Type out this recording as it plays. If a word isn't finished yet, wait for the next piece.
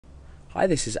Hi,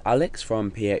 this is Alex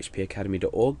from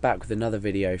phpacademy.org, back with another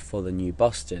video for the new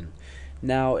Boston.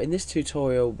 Now, in this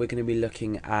tutorial we're going to be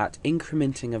looking at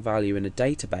incrementing a value in a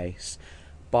database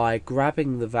by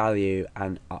grabbing the value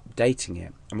and updating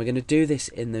it. And we're going to do this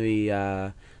in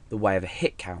the way of a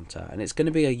hit counter, and it's going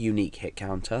to be a unique hit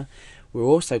counter. We're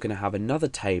also going to have another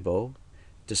table,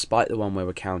 despite the one where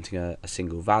we're counting a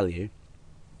single value.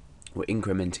 We're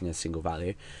incrementing a single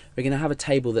value. We're going to have a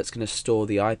table that's going to store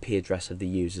the IP address of the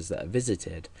users that are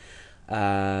visited.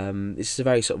 This is a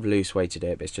very sort of loose way to do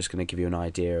it, but it's just going to give you an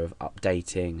idea of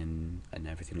updating and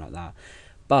everything like that.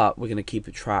 But we're going to keep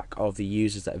a track of the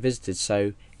users that are visited,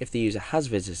 so if the user has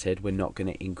visited, we're not going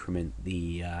to increment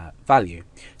the value.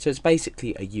 So it's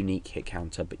basically a unique hit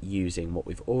counter, but using what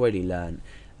we've already learned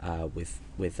with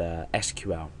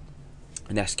SQL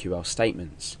and SQL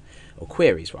statements, or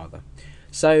queries rather.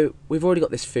 So we've already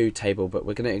got this food table, but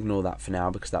we're going to ignore that for now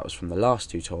because that was from the last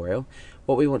tutorial.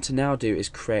 What we want to now do is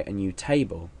create a new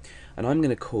table, and I'm going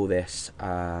to call this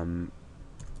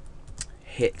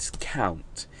hits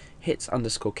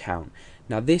underscore count.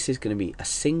 Now this is going to be a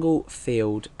single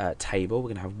field table. We're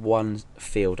going to have one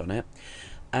field on it,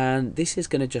 and this is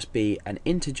going to just be an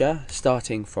integer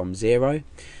starting from 0.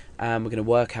 And we're going to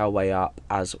work our way up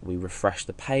as we refresh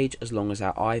the page, as long as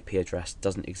our IP address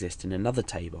doesn't exist in another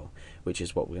table, which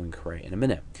is what we're going to create in a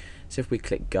minute. So if we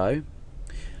click go,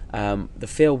 the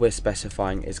field we're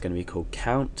specifying is going to be called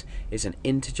count. It's an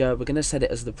integer. We're going to set it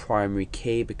as the primary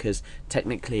key because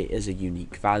technically it is a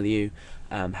unique value.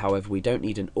 However, we don't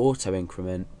need an auto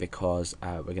increment because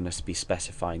we're going to be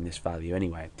specifying this value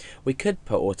anyway. We could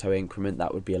put auto increment,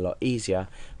 that would be a lot easier,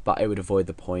 but it would avoid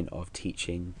the point of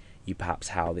teaching you perhaps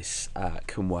how this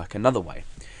can work another way.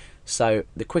 So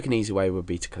the quick and easy way would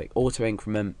be to click auto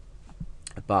increment,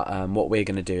 but what we're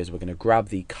going to do is we're going to grab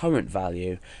the current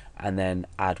value and then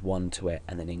add 1 to it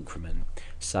and then increment.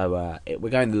 So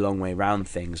we're going the long way around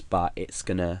things, but it's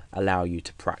going to allow you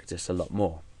to practice a lot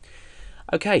more.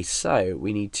 Okay, so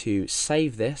we need to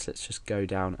save this. Let's just go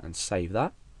down and save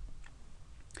that.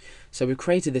 So we've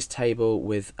created this table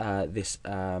with this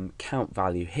count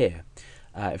value here.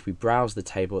 If we browse the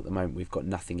table at the moment, we've got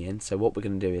nothing in. So what we're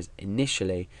going to do is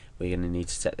initially we're going to need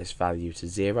to set this value to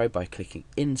 0 by clicking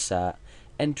insert,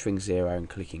 entering 0 and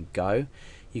clicking go.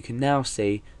 You can now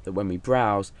see that when we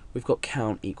browse, we've got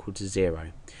count equal to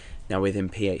 0. Now within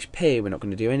PHP, we're not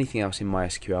going to do anything else in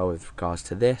MySQL with regards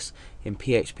to this. In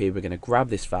PHP, we're going to grab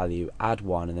this value, add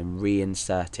 1 and then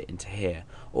reinsert it into here,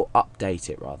 or update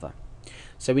it rather.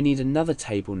 So we need another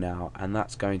table now, and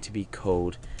that's going to be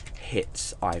called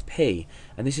hits IP,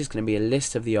 and this is going to be a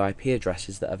list of the IP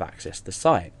addresses that have accessed the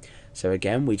site. So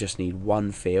again, we just need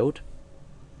one field,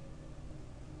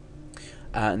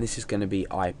 and this is going to be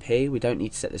IP. We don't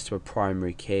need to set this to a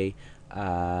primary key.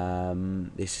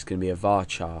 This is going to be a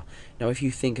varchar. Now if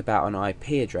you think about an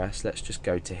IP address, let's just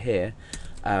go to here.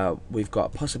 We've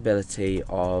got a possibility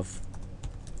of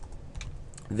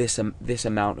this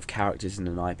amount of characters in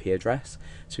an IP address.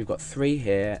 So we've got 3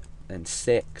 here, then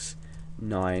 6,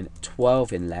 9,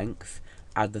 12 in length.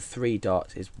 Add the 3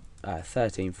 dots is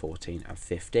 13, 14 and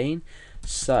 15.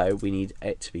 So we need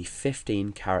it to be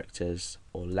 15 characters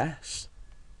or less.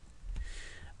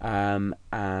 And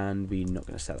we're not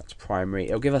going to set that to primary.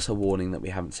 It'll give us a warning that we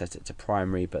haven't set it to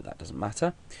primary, but that doesn't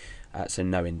matter. So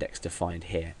no index defined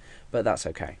here, but that's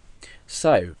okay.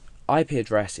 So IP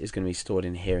address is going to be stored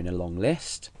in here in a long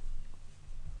list,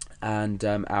 and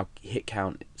our hit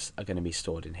counts are going to be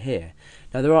stored in here.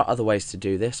 Now there are other ways to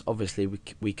do this. Obviously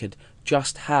we could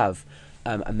just have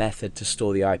a method to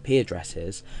store the IP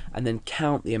addresses and then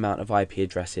count the amount of IP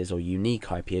addresses or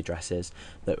unique IP addresses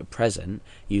that were present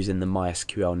using the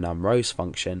MySQL numRows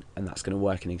function, and that's going to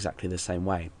work in exactly the same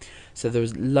way. So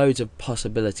there's loads of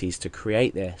possibilities to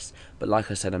create this, but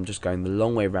like I said, I'm just going the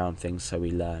long way around things so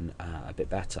we learn a bit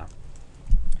better.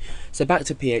 So back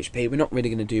to PHP, we're not really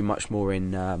going to do much more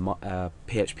in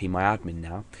PHP MyAdmin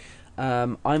now.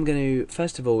 I'm going to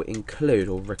first of all include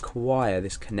or require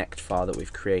this connect file that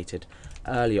we've created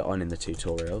earlier on in the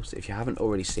tutorials. If you haven't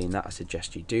already seen that, I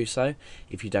suggest you do so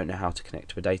if you don't know how to connect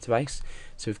to a database.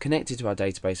 So we've connected to our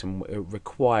database and we're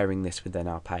requiring this within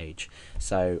our page.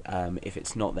 So if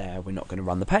it's not there, we're not going to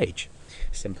run the page.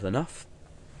 Simple enough.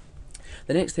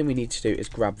 The next thing we need to do is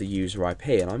grab the user IP,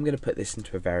 and I'm going to put this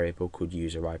into a variable called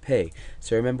user IP.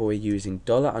 So remember, we're using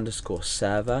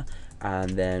 $_server, and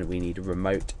then we need a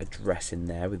remote address in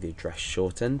there with the address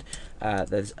shortened.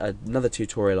 There's another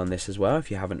tutorial on this as well if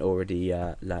you haven't already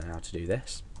learned how to do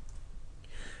this.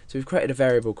 So we've created a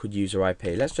variable called user IP.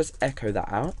 Let's just echo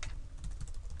that out.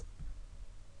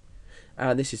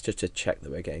 This is just to check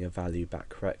that we're getting a value back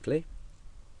correctly.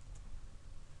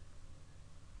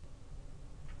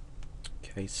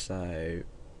 Okay, so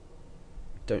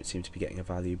don't seem to be getting a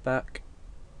value back.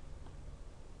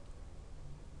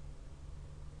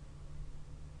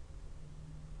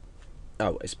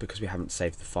 Oh, it's because we haven't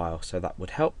saved the file, so that would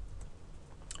help.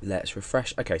 Let's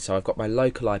refresh. Okay, so I've got my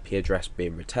local IP address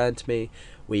being returned to me.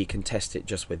 We can test it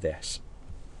just with this.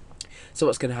 So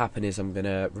what's going to happen is I'm going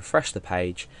to refresh the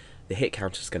page, the hit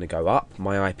counter is going to go up,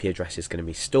 my IP address is going to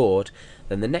be stored,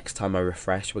 then the next time I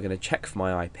refresh we're going to check for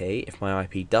my IP. If my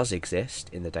IP does exist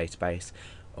in the database,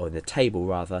 or in the table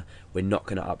rather, we're not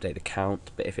going to update the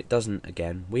count, but if it doesn't,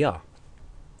 again, we are.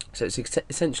 So it's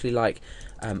essentially like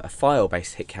a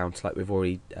file-based hit counter like we've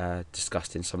already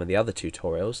discussed in some of the other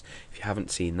tutorials. If you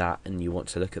haven't seen that and you want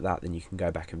to look at that, then you can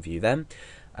go back and view them.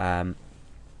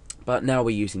 But now we're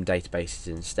using databases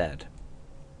instead.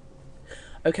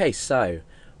 Okay, so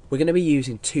we're going to be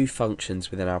using two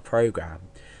functions within our program.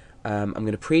 I'm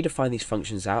going to predefine these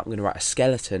functions out. I'm going to write a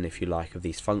skeleton, if you like, of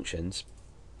these functions,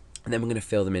 and then we're going to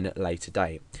fill them in at a later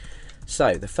date.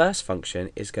 So the first function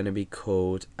is going to be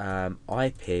called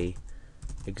IP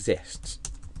exists,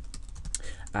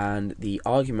 and the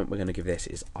argument we're going to give this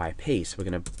is IP. So we're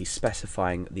going to be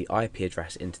specifying the IP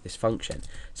address into this function.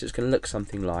 So it's going to look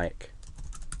something like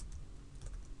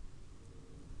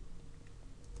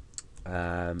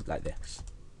this.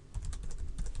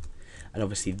 And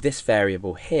obviously this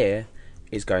variable here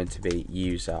is going to be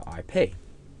user IP.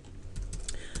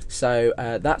 So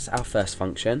that's our first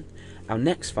function. Our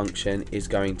next function is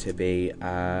going to be,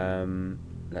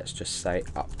 let's just say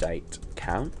update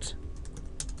count.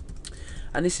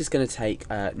 And this is going to take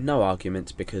no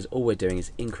arguments because all we're doing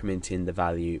is incrementing the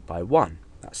value by 1.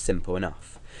 That's simple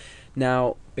enough.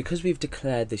 Now, because we've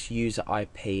declared this user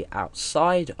IP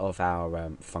outside of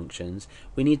our functions,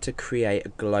 we need to create a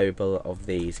global of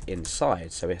these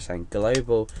inside. So we're saying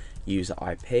global user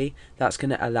IP. That's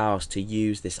going to allow us to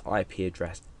use this IP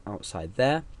address outside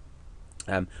there.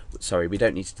 Sorry, we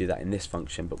don't need to do that in this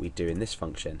function, but we do in this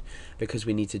function because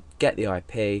we need to get the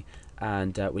IP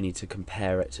and we need to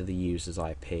compare it to the user's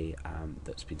IP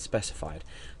that's been specified.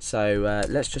 So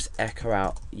let's just echo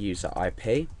out user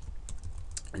IP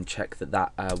and check that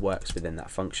that works within that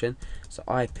function. So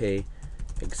IP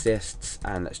exists,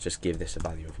 and let's just give this a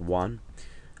value of 1,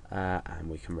 and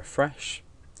we can refresh.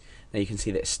 Now you can see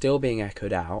that it's still being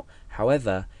echoed out.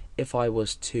 However, if I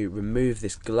was to remove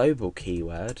this global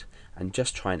keyword and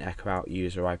just try and echo out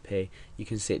user IP, you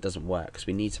can see it doesn't work because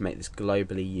we need to make this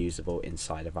globally usable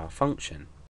inside of our function.